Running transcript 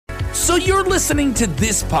So you're listening to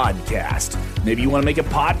this podcast. Maybe you want to make a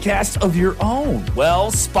podcast of your own.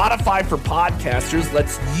 Well, Spotify for Podcasters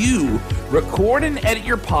lets you record and edit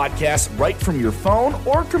your podcast right from your phone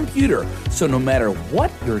or computer. So no matter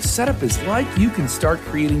what your setup is like, you can start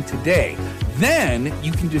creating today. Then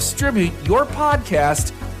you can distribute your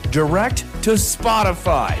podcast direct to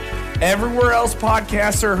Spotify. Everywhere else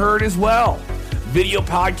podcasts are heard as well. Video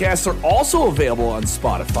podcasts are also available on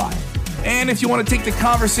Spotify. And if you want to take the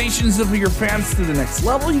conversations of your fans to the next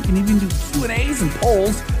level, you can even do Q&As and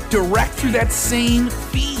polls direct through that same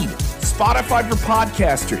feed. Spotify for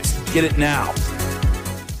Podcasters. Get it now.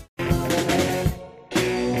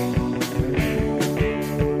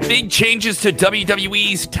 Big changes to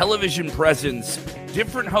WWE's television presence.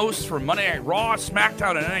 Different hosts for Monday Night Raw,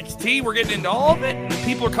 SmackDown, and NXT. We're getting into all of it. And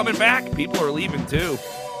people are coming back. People are leaving too.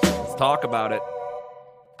 Let's talk about it.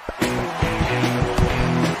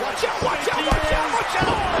 Watch out, watch out, watch out, watch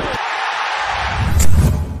out!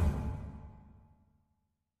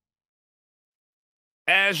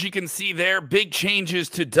 As you can see there, big changes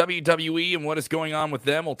to WWE and what is going on with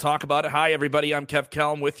them. We'll talk about it. Hi, everybody. I'm Kev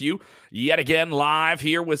Kelm with you yet again live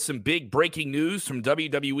here with some big breaking news from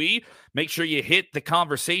WWE. Make sure you hit the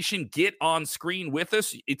conversation. Get on screen with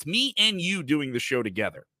us. It's me and you doing the show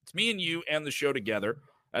together. It's me and you and the show together.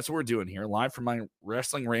 That's what we're doing here, live from my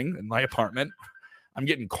wrestling ring in my apartment. I'm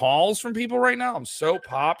getting calls from people right now. I'm so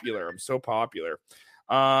popular.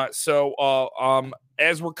 As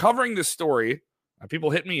we're covering this story, people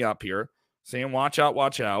hit me up here saying, watch out,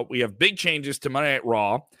 watch out. We have big changes to Monday Night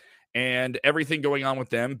Raw and everything going on with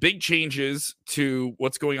them. Big changes to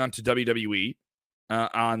what's going on to WWE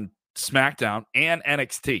on SmackDown and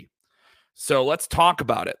NXT. So let's talk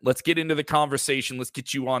about it. Let's get into the conversation. Let's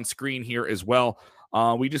get you on screen here as well.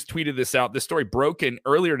 We just tweeted this out. This story broken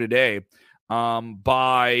earlier today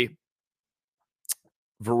by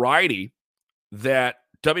Variety that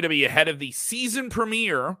WWE ahead of the season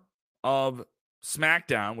premiere of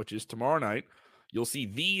SmackDown, which is tomorrow night, you'll see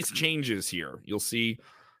these changes here. You'll see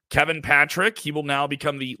Kevin Patrick. He will now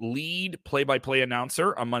become the lead play-by-play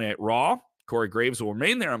announcer on Monday Night Raw. Corey Graves will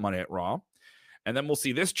remain there on Monday Night Raw. And then we'll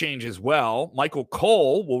see this change as well. Michael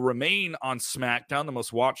Cole will remain on SmackDown, the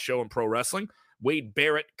most watched show in pro wrestling. Wade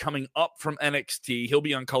Barrett coming up from NXT. He'll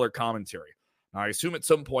be on color commentary. Now, I assume at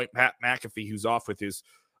some point, Pat McAfee, who's off with his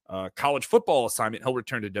college football assignment, he'll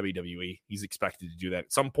return to WWE. He's expected to do that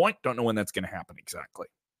at some point. Don't know when that's going to happen exactly.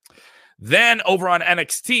 Then over on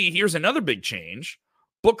NXT, here's another big change.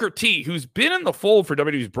 Booker T, who's been in the fold for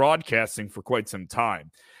WWE's broadcasting for quite some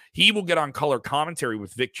time. He will get on color commentary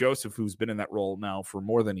with Vic Joseph, who's been in that role now for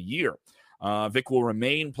more than a year. Vic will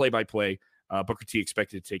remain play-by-play. Booker T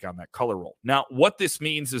expected to take on that color role. Now, what this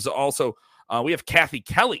means is also we have Kathy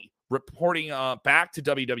Kelly reporting back to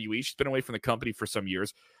WWE. She's been away from the company for some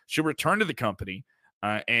years. She'll return to the company,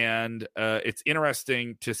 and it's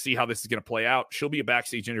interesting to see how this is going to play out. She'll be a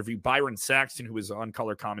backstage interview. Byron Saxton, who is on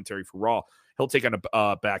color commentary for Raw, he'll take on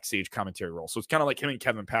a backstage commentary role. So it's kind of like him and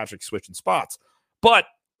Kevin Patrick switching spots. But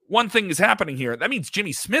one thing is happening here. That means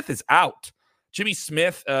Jimmy Smith is out. Jimmy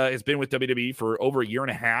Smith has been with WWE for over a year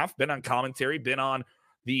and a half, been on commentary, been on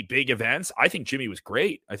the big events. I think Jimmy was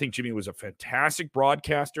great. I think Jimmy was a fantastic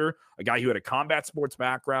broadcaster, a guy who had a combat sports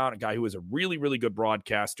background, a guy who was a really, really good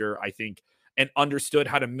broadcaster, I think, and understood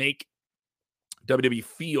how to make WWE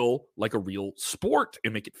feel like a real sport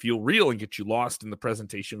and make it feel real and get you lost in the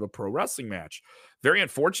presentation of a pro wrestling match. Very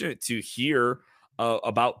unfortunate to hear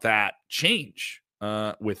about that change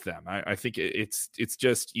with them. I think it's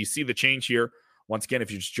just, you see the change here. Once again,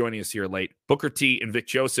 if you're just joining us here late, Booker T and Vic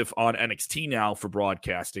Joseph on NXT now for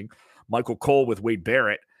broadcasting. Michael Cole with Wade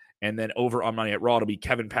Barrett. And then over on Monday Night Raw, it'll be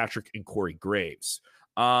Kevin Patrick and Corey Graves.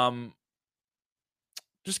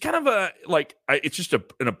 Just kind of it's just an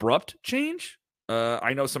abrupt change.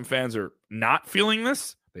 I know some fans are not feeling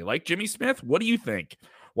this. They like Jimmy Smith. What do you think?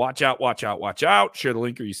 Watch out, watch out, watch out. Share the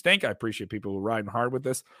link or you stink. I appreciate people who are riding hard with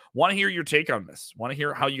this. Want to hear your take on this. Want to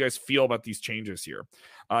hear how you guys feel about these changes here.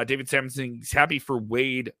 David Sampson's happy for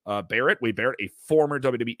Wade Barrett. Wade Barrett, a former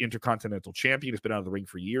WWE Intercontinental Champion, has been out of the ring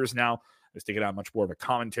for years now. Has taken on much more of a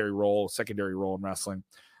commentary role, secondary role in wrestling.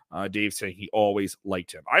 Dave saying he always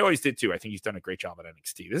liked him. I always did too. I think he's done a great job at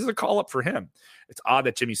NXT. This is a call up for him. It's odd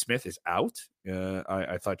that Jimmy Smith is out.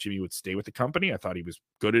 I thought Jimmy would stay with the company. I thought he was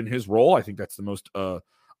good in his role. I think that's the most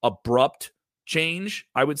abrupt change,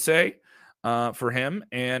 I would say, for him.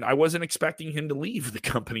 And I wasn't expecting him to leave the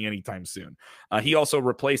company anytime soon. He also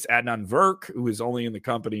replaced Adnan Virk, who was only in the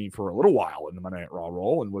company for a little while in the Monday Night Raw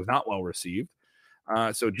role and was not well received.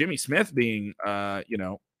 So Jimmy Smith being, I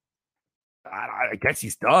guess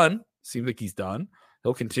he's done. Seems like he's done.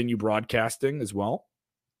 He'll continue broadcasting as well.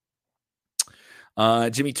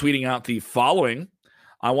 Jimmy tweeting out the following.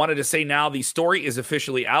 I wanted to say now the story is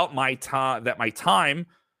officially out. My time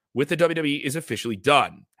with the WWE is officially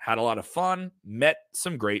done. Had a lot of fun, met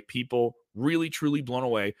some great people, really, truly blown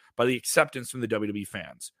away by the acceptance from the WWE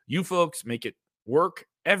fans. You folks make it work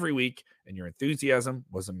every week, and your enthusiasm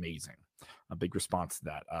was amazing. A big response to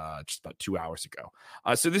that just about 2 hours ago.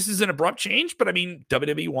 So this is an abrupt change, but I mean,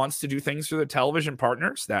 WWE wants to do things for their television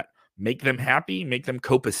partners that make them happy, make them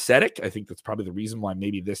copacetic. I think that's probably the reason why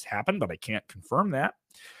maybe this happened, but I can't confirm that.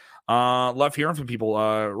 Love hearing from people.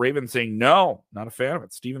 Raven saying, no, not a fan of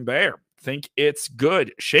it. Stephen Bayer, think it's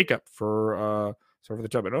good. Shakeup for the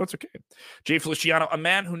top. No, it's okay. Jay Feliciano, a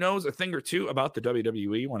man who knows a thing or two about the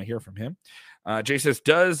WWE. Want to hear from him. Jay says,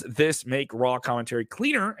 does this make Raw commentary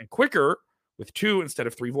cleaner and quicker with 2 instead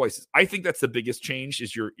of 3 voices? I think that's the biggest change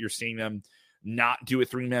is you're seeing them not do a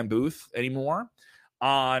 3-man booth anymore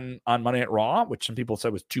on Monday Night Raw, which some people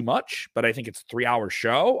said was too much, but I think it's a 3-hour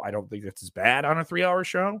show. I don't think that's as bad on a 3-hour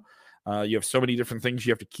show. You have so many different things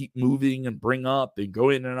you have to keep moving and bring up and go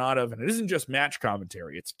in and out of, and it isn't just match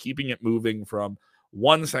commentary. It's keeping it moving from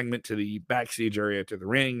one segment to the backstage area to the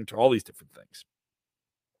ring to all these different things.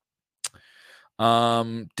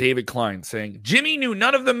 David Klein saying, Jimmy knew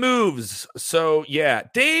none of the moves. So yeah,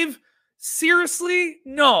 Dave, seriously?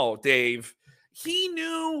 No, Dave. He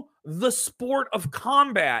knew the sport of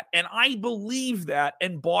combat, and I believe that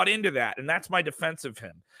and bought into that, and that's my defense of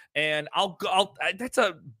him. And that's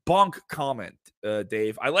a bunk comment,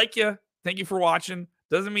 Dave. I like you. Thank you for watching.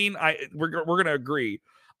 Doesn't mean we're going to agree.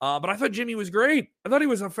 But I thought Jimmy was great. I thought he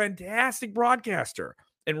was a fantastic broadcaster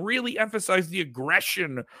and really emphasized the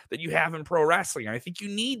aggression that you have in pro wrestling. I think you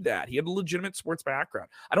need that. He had a legitimate sports background.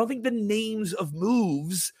 I don't think the names of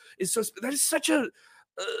moves that is such a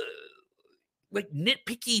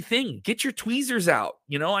nitpicky thing. Get your tweezers out.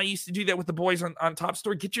 You know, I used to do that with the boys on Top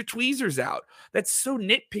Story. Get your tweezers out. That's so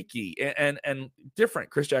nitpicky and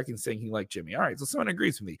different. Chris Jackson saying he liked Jimmy. All right, so someone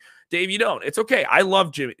agrees with me. Dave, you don't. It's okay. I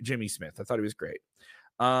love Jimmy Smith. I thought he was great.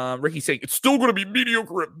 Ricky saying it's still going to be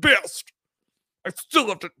mediocre at best. I still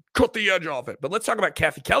have to cut the edge off it. But let's talk about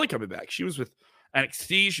Kathy Kelly coming back. She was with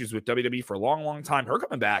NXT. She was with WWE for a long, long time. Her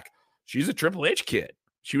coming back, she's a Triple H kid.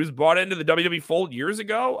 She was brought into the WWE fold years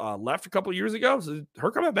ago, left a couple years ago. So her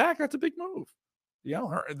coming back, that's a big move.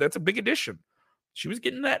 That's a big addition. She was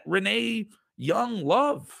getting that Renee Young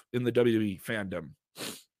love in the WWE fandom.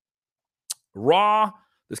 Raw,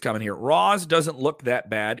 this comment here. Raw's doesn't look that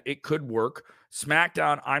bad. It could work.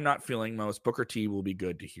 SmackDown, I'm not feeling most. Booker T will be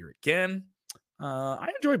good to hear again. I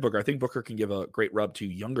enjoy Booker. I think Booker can give a great rub to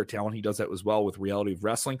younger talent. He does that as well with Reality of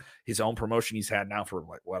Wrestling. His own promotion he's had now for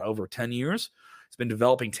over 10 years. He's been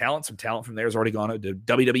developing talent. Some talent from there has already gone to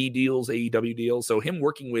WWE deals, AEW deals. So him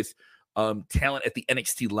working with talent at the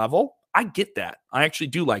NXT level, I get that. I actually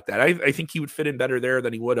do like that. I think he would fit in better there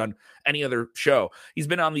than he would on any other show. He's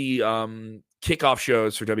been on the kickoff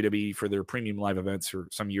shows for WWE for their premium live events for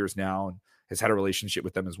some years now and has had a relationship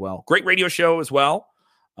with them as well. Great radio show as well.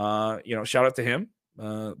 Shout out to him.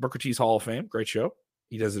 Booker T's Hall of Fame. Great show.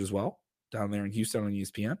 He does it as well down there in Houston on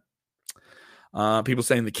ESPN. People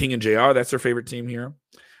saying the King and JR, that's their favorite team here.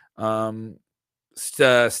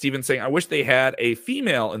 Steven saying, I wish they had a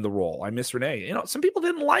female in the role. I miss Renee. Some people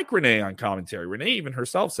didn't like Renee on commentary. Renee even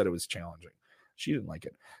herself said it was challenging. She didn't like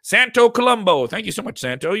it. Santo Colombo. Thank you so much,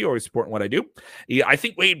 Santo. You always supporting what I do. Yeah, I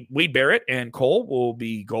think Wade Barrett and Cole will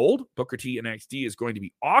be gold. Booker T and NXT is going to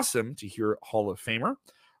be awesome to hear Hall of Famer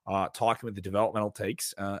talking with the developmental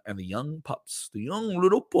takes and the young pups, the young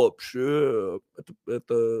little pups down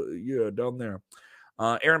there.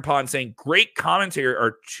 Aaron Pond saying, great commentary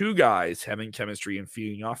are 2 guys having chemistry and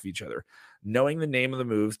feeding off each other. Knowing the name of the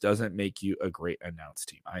moves doesn't make you a great announce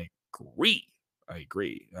team. I agree.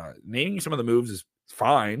 Naming some of the moves is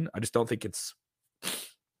fine. I just don't think it's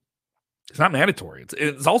not mandatory.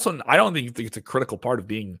 It's also, I don't think it's a critical part of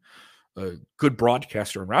being a good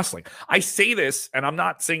broadcaster in wrestling. I say this, and I'm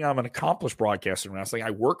not saying I'm an accomplished broadcaster in wrestling.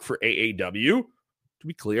 I work for AEW, to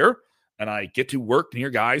be clear, and I get to work near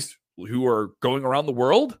guys who are going around the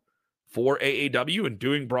world for AEW and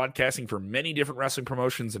doing broadcasting for many different wrestling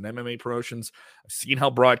promotions and MMA promotions. I've seen how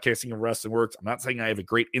broadcasting of wrestling works. I'm not saying I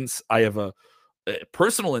have a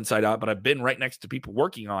personal insight on it, but I've been right next to people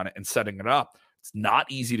working on it and setting it up. It's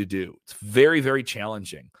not easy to do. It's very, very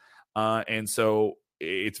challenging. And so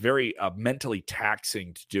it's very mentally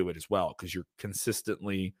taxing to do it as well, because you're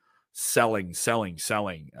consistently selling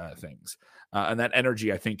things. And that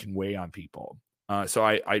energy, I think, can weigh on people. So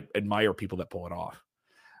I admire people that pull it off.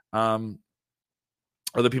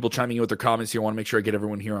 Other people chiming in with their comments here. I want to make sure I get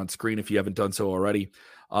everyone here on screen if you haven't done so already.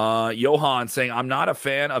 Johan saying, I'm not a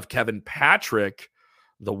fan of Kevin Patrick.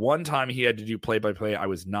 The one time he had to do play-by-play, I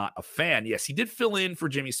was not a fan. Yes, he did fill in for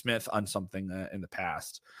Jimmy Smith on something in the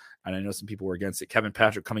past, and I know some people were against it. Kevin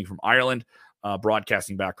Patrick, coming from Ireland,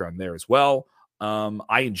 broadcasting background there as well.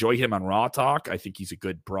 I enjoy him on Raw Talk. I think he's a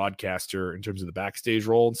good broadcaster in terms of the backstage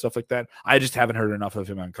role and stuff like that. I just haven't heard enough of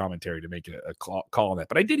him on commentary to make a call on that.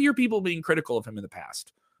 But I did hear people being critical of him in the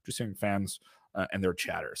past, just hearing fans and their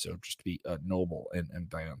chatter. So just to be noble and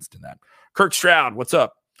balanced in that. Kirk Stroud, what's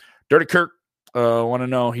up? Dirty Kirk. Want to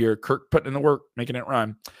know here, Kirk putting in the work, making it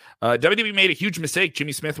rhyme. WWE made a huge mistake.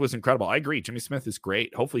 Jimmy Smith was incredible. I agree. Jimmy Smith is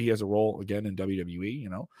great. Hopefully he has a role again in WWE. You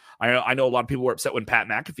know, I know a lot of people were upset when Pat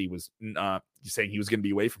McAfee was saying he was going to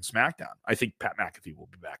be away from SmackDown. I think Pat McAfee will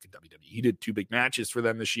be back in WWE. He did 2 big matches for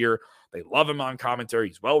them this year. They love him on commentary.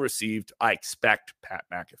 He's well received. I expect Pat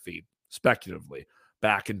McAfee, speculatively,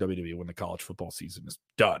 back in WWE when the college football season is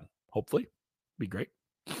done. Hopefully, be great.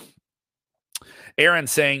 Aaron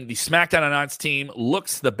saying the SmackDown announce team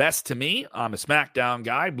looks the best to me. I'm a SmackDown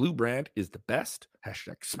guy. Blue brand is the best.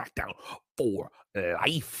 Hashtag SmackDown for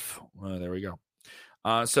life. There we go.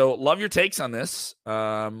 So love your takes on this.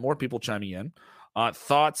 More people chiming in.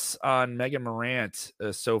 Thoughts on Megan Morant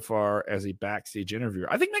so far as a backstage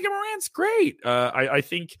interviewer? I think Megan Morant's great. I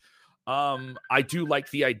think I do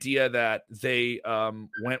like the idea that they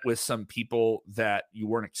went with some people that you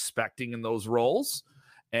weren't expecting in those roles,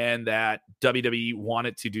 and that WWE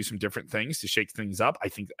wanted to do some different things to shake things up. I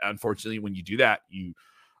think, unfortunately, when you do that, you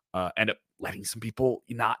end up letting some people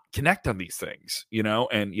not connect on these things, you know,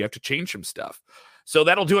 and you have to change some stuff. So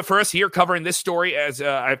that'll do it for us here covering this story, as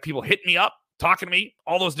I have people hitting me up, talking to me,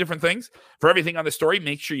 all those different things. For everything on the story,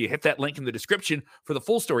 make sure you hit that link in the description for the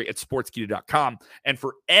full story at sportskeeda.com. And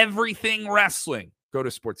for everything wrestling, go to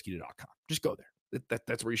sportskeeda.com. Just go there.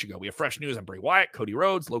 That's where you should go. We have fresh news on Bray Wyatt, Cody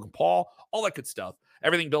Rhodes, Logan Paul, all that good stuff.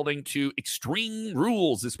 Everything building to Extreme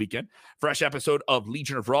Rules this weekend. Fresh episode of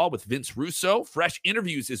Legion of Raw with Vince Russo. Fresh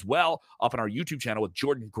interviews as well up on our YouTube channel with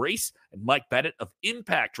Jordan Grace and Mike Bennett of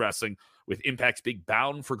Impact Wrestling with Impact's big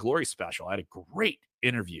Bound for Glory special. I had a great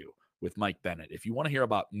interview with Mike Bennett. If you want to hear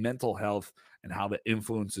about mental health and how that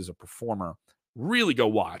influences a performer, really go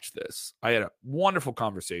watch this. I had a wonderful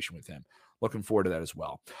conversation with him. Looking forward to that as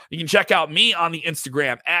well. You can check out me on the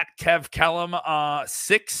Instagram at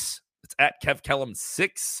KevKellum6. It's at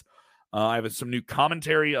KevKellum6. I have some new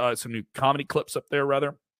commentary, some new comedy clips up there,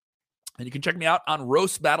 rather. And you can check me out on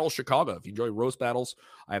Roast Battle Chicago. If you enjoy roast battles,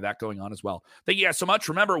 I have that going on as well. Thank you guys so much.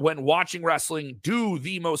 Remember, when watching wrestling, do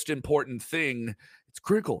the most important thing. It's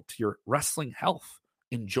critical to your wrestling health.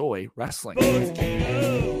 Enjoy wrestling.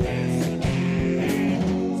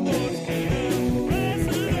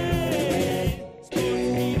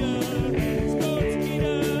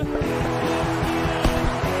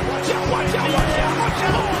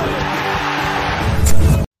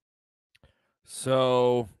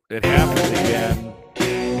 So it happened again.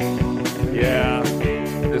 Yeah,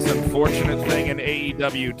 this unfortunate thing in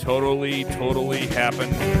AEW totally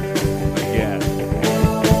happened again.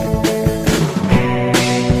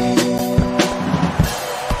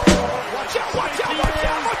 Watch out.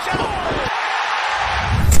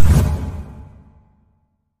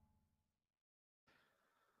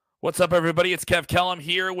 What's up, everybody? It's Kev Kellum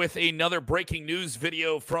here with another breaking news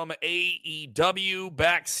video from AEW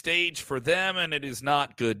backstage for them, and it is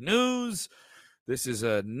not good news. This is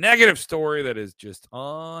a negative story that is just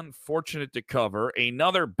unfortunate to cover.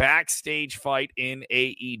 Another backstage fight in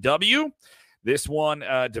AEW. This one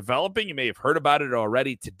developing. You may have heard about it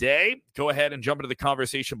already today. Go ahead and jump into the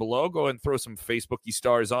conversation below. Go ahead and throw some Facebooky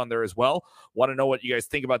stars on there as well. Want to know what you guys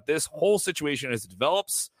think about this whole situation as it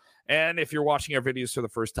develops. And if you're watching our videos for the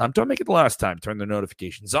first time, don't make it the last time. Turn the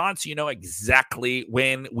notifications on so you know exactly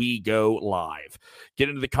when we go live. Get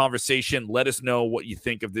into the conversation. Let us know what you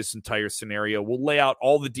think of this entire scenario. We'll lay out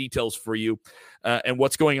all the details for you and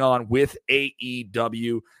what's going on with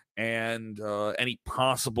AEW and any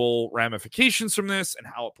possible ramifications from this and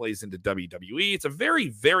how it plays into WWE. It's a very,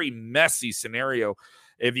 very messy scenario.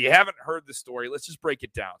 If you haven't heard the story, let's just break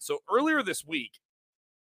it down. So earlier this week,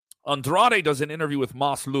 Andrade does an interview with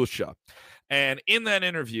Mas Lucha. And in that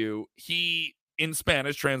interview, he, in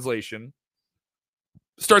Spanish translation,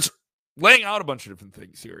 starts laying out a bunch of different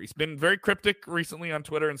things here. He's been very cryptic recently on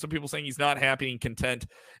Twitter, and some people saying he's not happy and content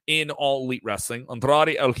in All Elite Wrestling.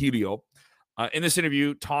 Andrade El Hirio, in this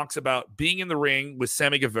interview, talks about being in the ring with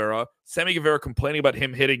Sammy Guevara. Sammy Guevara complaining about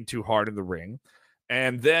him hitting too hard in the ring.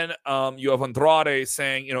 And then you have Andrade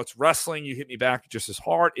saying, you know, it's wrestling. You hit me back just as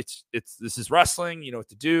hard. This is wrestling. You know what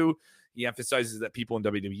to do. He emphasizes that people in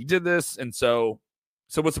WWE did this. And so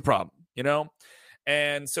what's the problem? You know?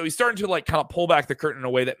 And so he's starting to like kind of pull back the curtain in a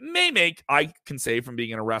way that may make, I can say from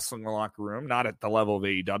being in a wrestling locker room, not at the level of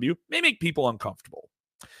AEW, may make people uncomfortable.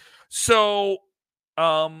 So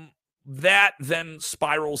that then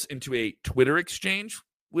spirals into a Twitter exchange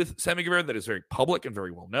with Sammy Guevara that is very public and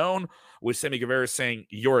very well known, with Sammy Guevara saying,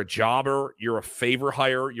 "You're a jobber, you're a favor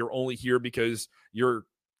hire, you're only here because your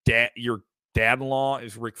dad-in-law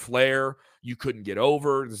is Ric Flair, you couldn't get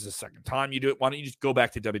over, this is the second time you do it, why don't you just go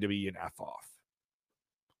back to WWE and F off?"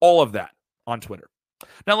 All of that on Twitter.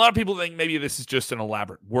 Now, a lot of people think maybe this is just an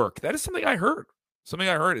elaborate work. That is something I heard. Something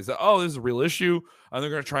I heard is that, oh, this is a real issue, and they're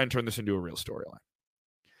going to try and turn this into a real storyline.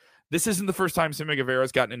 This isn't the first time Sammy Guevara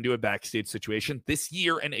has gotten into a backstage situation. This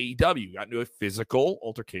year in AEW, got into a physical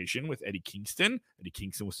altercation with Eddie Kingston. Eddie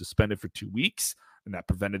Kingston was suspended for 2 weeks, and that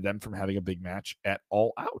prevented them from having a big match at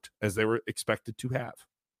All Out, as they were expected to have.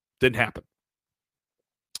 Didn't happen.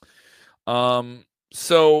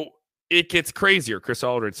 So it gets crazier. Chris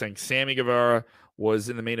Aldridge saying Sammy Guevara was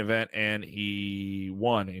in the main event, and he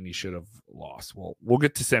won, and he should have lost. Well, we'll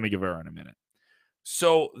get to Sammy Guevara in a minute.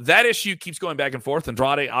 So that issue keeps going back and forth.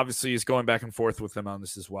 Andrade obviously is going back and forth with them on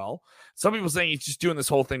this as well. Some people saying he's just doing this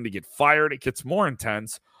whole thing to get fired. It gets more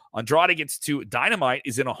intense. Andrade gets to Dynamite,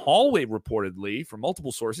 is in a hallway reportedly from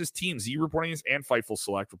multiple sources, TMZ reporting this and Fightful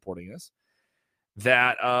Select reporting this,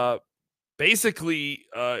 that basically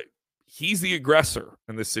he's the aggressor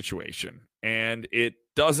in this situation, and it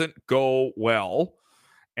doesn't go well,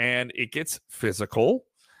 and it gets physical.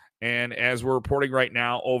 And as we're reporting right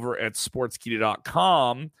now over at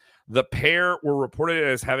Sportskeeda.com, the pair were reported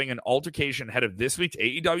as having an altercation ahead of this week's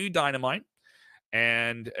AEW Dynamite.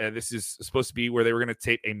 And this is supposed to be where they were going to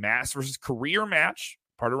tape a Mass versus Career match,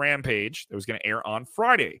 part of Rampage, that was going to air on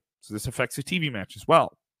Friday. So this affects the TV match as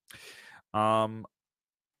well. Fightful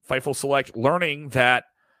Select learning that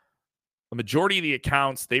the majority of the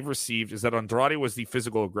accounts they've received is that Andrade was the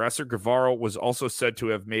physical aggressor. Guevara was also said to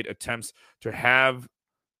have made attempts to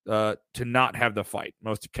not have the fight.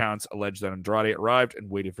 Most accounts allege that Andrade arrived and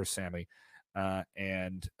waited for Sammy,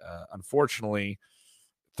 and unfortunately,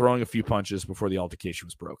 throwing a few punches before the altercation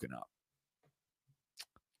was broken up.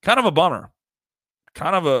 Kind of a bummer.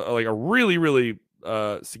 Kind of a really, really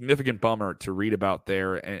significant bummer to read about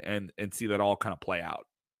there and see that all kind of play out.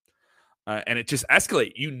 And it just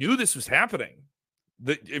escalate. You knew this was happening.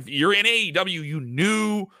 If you're in AEW, you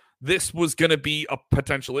knew this was going to be a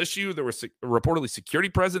potential issue. There was reportedly security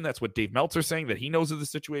present. That's what Dave Meltzer saying, that he knows of the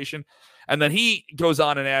situation. And then he goes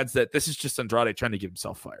on and adds that this is just Andrade trying to get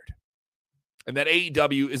himself fired. And that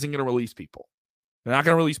AEW isn't going to release people. They're not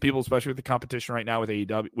going to release people, especially with the competition right now with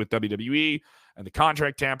AEW, with WWE and the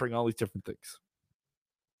contract tampering, all these different things.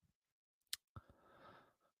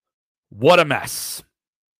 What a mess.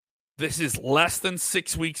 This is less than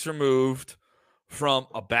 6 weeks removed from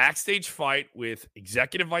a backstage fight with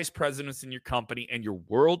executive vice presidents in your company and your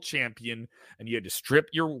world champion, and you had to strip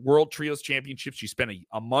your world trios championships. You spent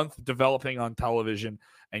a month developing on television,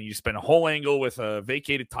 and you spend a whole angle with a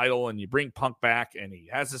vacated title, and you bring Punk back, and he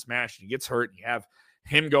has this match, and he gets hurt, and you have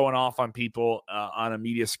him going off on people on a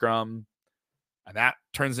media scrum, and that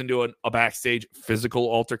turns into a backstage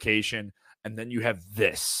physical altercation, and then you have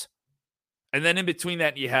this. And then in between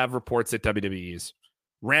that, you have reports that WWE's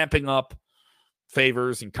ramping up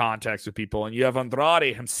favors and contacts with people, and you have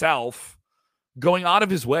Andrade himself going out of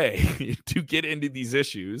his way to get into these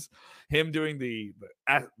issues. Him doing the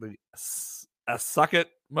suck it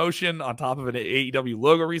motion on top of an AEW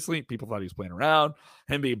logo recently. People thought he was playing around.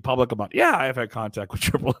 Him being public about, yeah, I've had contact with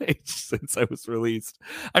Triple H since I was released.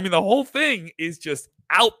 I mean, the whole thing is just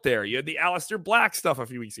out there. You had the Aleister Black stuff a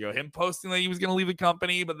few weeks ago, him posting that he was going to leave the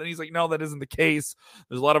company, but then he's like, no, that isn't the case.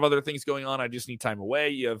 There's a lot of other things going on. I just need time away.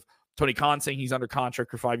 You have Tony Khan saying he's under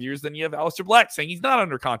contract for 5 years. Then you have Aleister Black saying he's not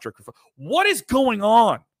under contract for 5. What is going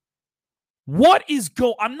on?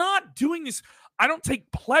 I'm not doing this. I don't take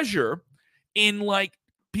pleasure in like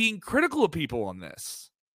being critical of people on this.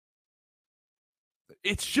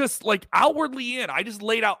 It's just like outwardly in. I just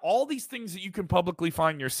laid out all these things that you can publicly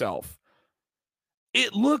find yourself.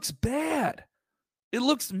 It looks bad. It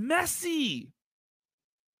looks messy.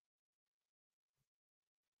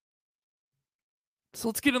 So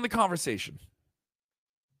let's get in the conversation.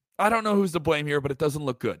 I don't know who's to blame here, but it doesn't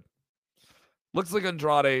look good. Looks like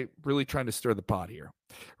Andrade really trying to stir the pot here.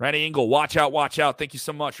 Randy Engel, watch out, watch out. Thank you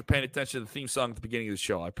so much for paying attention to the theme song at the beginning of the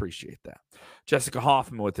show. I appreciate that. Jessica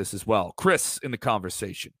Hoffman with us as well. Chris in the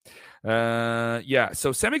conversation.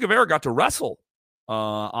 So Sammy Guevara got to wrestle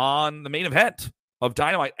on the main event of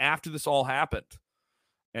Dynamite after this all happened.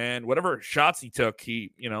 And whatever shots he took,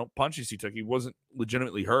 punches he took, he wasn't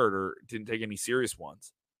legitimately hurt or didn't take any serious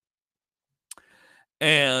ones.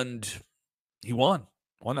 And He won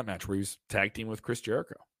that match where he was tag team with Chris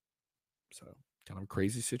Jericho. So kind of a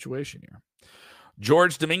crazy situation here.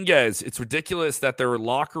 George Dominguez, it's ridiculous that their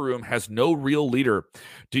locker room has no real leader.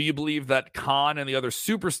 Do you believe that Khan and the other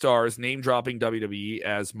superstars name-dropping WWE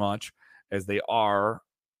as much as they are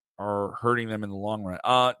hurting them in the long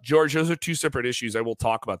run? George, those are two separate issues. I will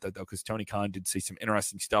talk about that, though, because Tony Khan did say some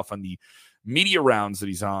interesting stuff on the media rounds that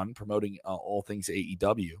he's on, promoting all things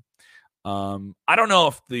AEW. I don't know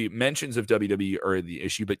if the mentions of WWE are the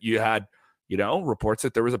issue, but you had reports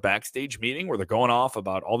that there was a backstage meeting where they're going off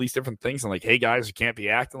about all these different things and like, hey, guys, we can't be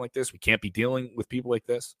acting like this. We can't be dealing with people like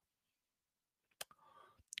this.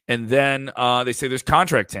 And then they say there's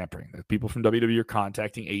contract tampering. That people from WWE are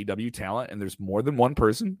contacting AEW talent, and there's more than one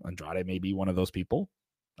person. Andrade may be one of those people.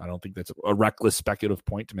 I don't think that's a reckless speculative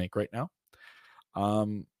point to make right now.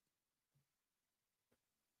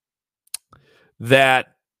 That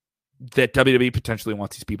WWE potentially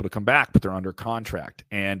wants these people to come back, but they're under contract.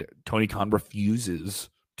 And Tony Khan refuses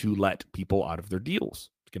to let people out of their deals.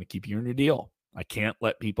 It's going to keep you in your deal. I can't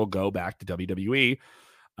let people go back to WWE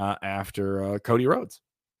after Cody Rhodes.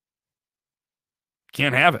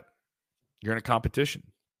 Can't have it. You're in a competition.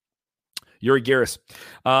 Yuri Garris.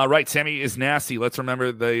 Right, Sammy is nasty. Let's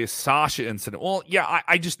remember the Sasha incident. Well, yeah,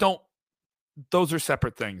 I just don't. Those are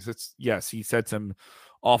separate things. Yes, he said some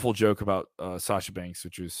awful joke about Sasha Banks,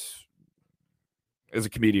 which was, as a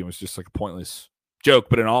comedian, was just like a pointless joke,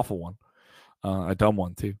 but an awful one. A dumb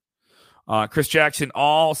one, too. Chris Jackson,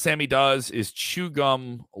 all Sammy does is chew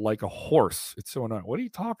gum like a horse. It's so annoying. What are you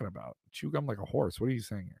talking about? Chew gum like a horse. What are you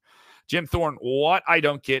saying here? Jim Thorne, what I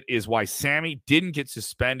don't get is why Sammy didn't get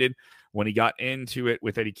suspended when he got into it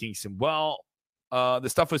with Eddie Kingston. Well, the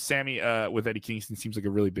stuff with Sammy with Eddie Kingston seems like a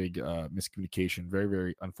really big miscommunication. Very,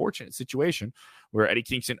 very unfortunate situation where Eddie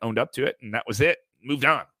Kingston owned up to it, and that was it. Moved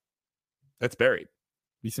on. That's buried.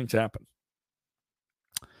 These things happen.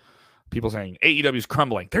 People saying AEW is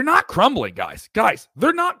crumbling. They're not crumbling, guys. Guys,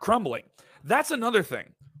 they're not crumbling. That's another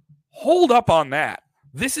thing. Hold up on that.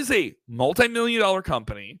 This is a multi-million-dollar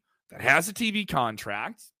company that has a TV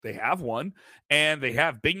contract. They have one, and they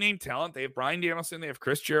have big-name talent. They have Bryan Danielson. They have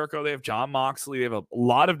Chris Jericho. They have Jon Moxley. They have a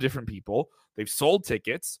lot of different people. They've sold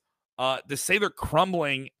tickets. To say they're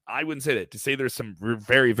crumbling, I wouldn't say that. To say there's some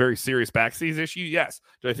very, very serious backstage issue, yes.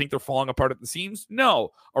 Do I think they're falling apart at the seams? No.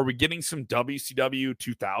 Are we getting some WCW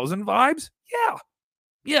 2000 vibes? Yeah.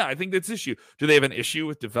 Yeah, I think that's an issue. Do they have an issue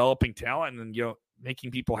with developing talent and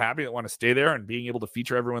making people happy that want to stay there and being able to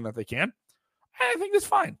feature everyone that they can? I think that's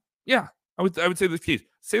fine. Yeah, I would say this case.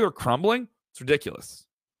 Say they're crumbling? It's ridiculous.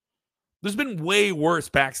 There's been way worse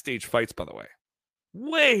backstage fights, by the way.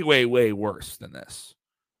 Way, way, way worse than this.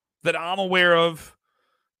 That I'm aware of,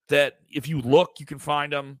 that if you look, you can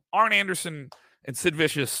find them. Arn Anderson and Sid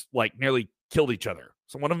Vicious nearly killed each other.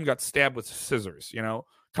 So one of them got stabbed with scissors,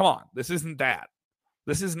 Come on, this isn't that.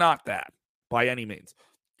 This is not that by any means.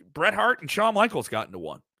 Bret Hart and Shawn Michaels got into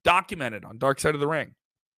one. Documented on Dark Side of the Ring.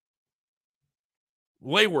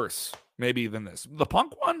 Way worse, maybe, than this. The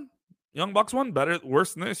Punk one, Young Bucks one,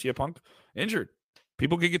 worse than this. Yeah, Punk injured.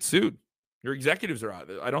 People could get sued. Your executives are out.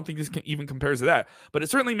 I don't think this even compares to that. But it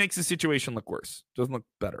certainly makes the situation look worse. Doesn't look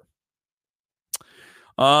better.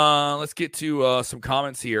 Let's get to some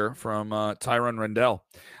comments here from Tyron Rendell.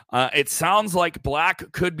 It sounds like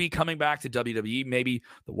Black could be coming back to WWE. Maybe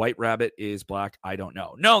the White Rabbit is Black. I don't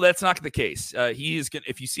know. No, that's not the case. He is going.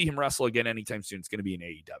 If you see him wrestle again anytime soon, it's going to be in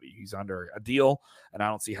AEW. He's under a deal, and I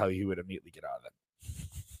don't see how he would immediately get out of it.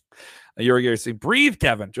 Yuri saying, breathe,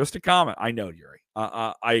 Kevin. Just a comment. I know, Yuri.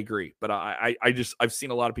 I agree, but I've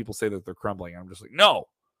seen a lot of people say that they're crumbling. I'm just like, no,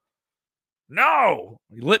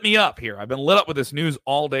 you lit me up here. I've been lit up with this news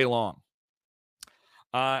all day long.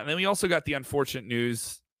 And then we also got the unfortunate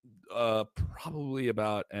news, probably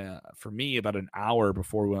about for me about an hour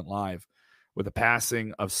before we went live, with the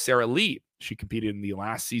passing of Sarah Lee. She competed in the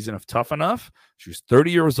last season of Tough Enough. She was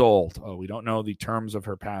 30 years old. We don't know the terms of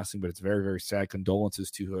her passing, but it's very, very sad.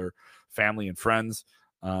 Condolences to her family and friends.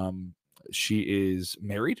 She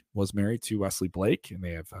was married to Wesley Blake, and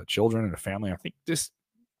they have children and a family. I think just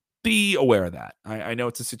be aware of that. I know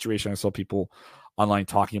it's a situation. I saw people online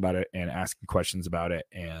talking about it and asking questions about it,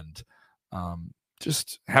 and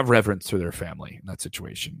just have reverence for their family in that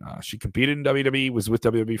situation. She competed in WWE, was with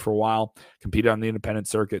WWE for a while, competed on the independent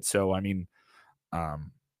circuit. So,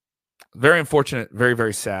 very unfortunate, very,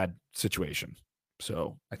 very sad situation.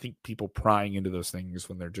 So I think people prying into those things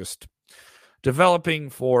when they're just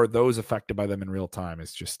developing for those affected by them in real time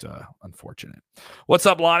is just unfortunate. What's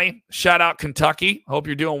up, Lonnie? Shout out Kentucky. Hope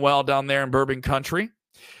you're doing well down there in Bourbon Country.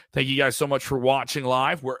 Thank you guys so much for watching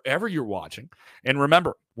live wherever you're watching. And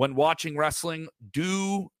remember, when watching wrestling,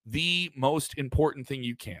 do the most important thing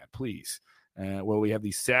you can, please. Well, we have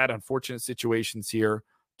these sad, unfortunate situations here.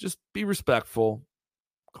 Just be respectful.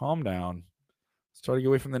 Calm down. Start to get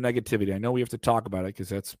away from the negativity. I know we have to talk about it because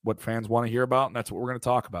that's what fans want to hear about, and that's what we're going to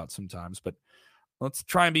talk about sometimes. But let's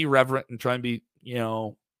try and be reverent and try and be,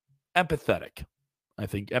 empathetic. I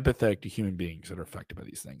think empathetic to human beings that are affected by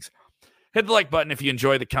these things. Hit the like button if you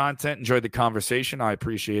enjoy the content, enjoy the conversation. I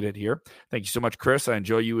appreciate it here. Thank you so much, Chris. I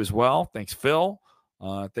enjoy you as well. Thanks, Phil.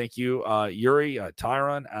 Thank you, Yuri,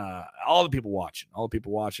 Tyron, all the people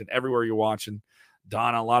watching, everywhere you're watching.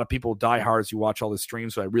 Donna, a lot of people, diehards, who watch all the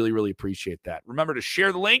streams, so I really, really appreciate that. Remember to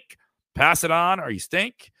share the link, pass it on, or you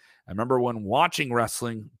stink. And remember, when watching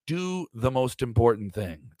wrestling, do the most important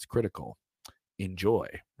thing. It's critical. Enjoy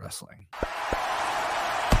wrestling.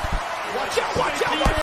 Watch out, watch out, watch out.